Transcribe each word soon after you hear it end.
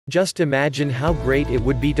Just imagine how great it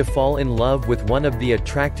would be to fall in love with one of the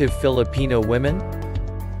attractive Filipino women.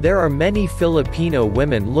 There are many Filipino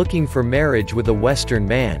women looking for marriage with a Western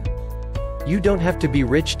man. You don't have to be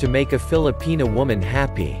rich to make a Filipina woman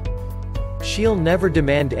happy. She'll never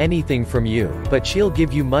demand anything from you, but she'll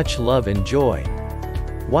give you much love and joy.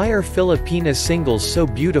 Why are Filipina singles so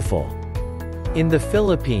beautiful? In the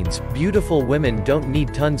Philippines, beautiful women don't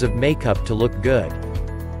need tons of makeup to look good.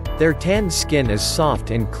 Their tanned skin is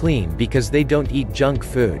soft and clean because they don't eat junk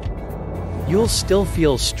food. You'll still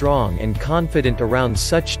feel strong and confident around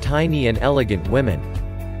such tiny and elegant women.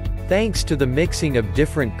 Thanks to the mixing of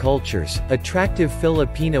different cultures, attractive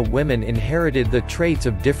Filipina women inherited the traits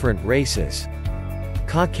of different races.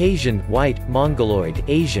 Caucasian, white, Mongoloid,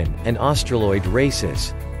 Asian, and Australoid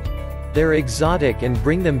races. They're exotic and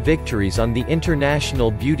bring them victories on the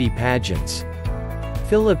international beauty pageants.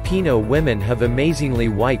 Filipino women have amazingly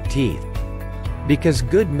white teeth. Because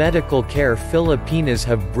good medical care, Filipinas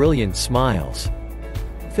have brilliant smiles.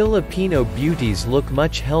 Filipino beauties look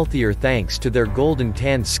much healthier thanks to their golden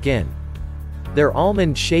tanned skin. Their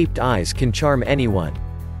almond-shaped eyes can charm anyone.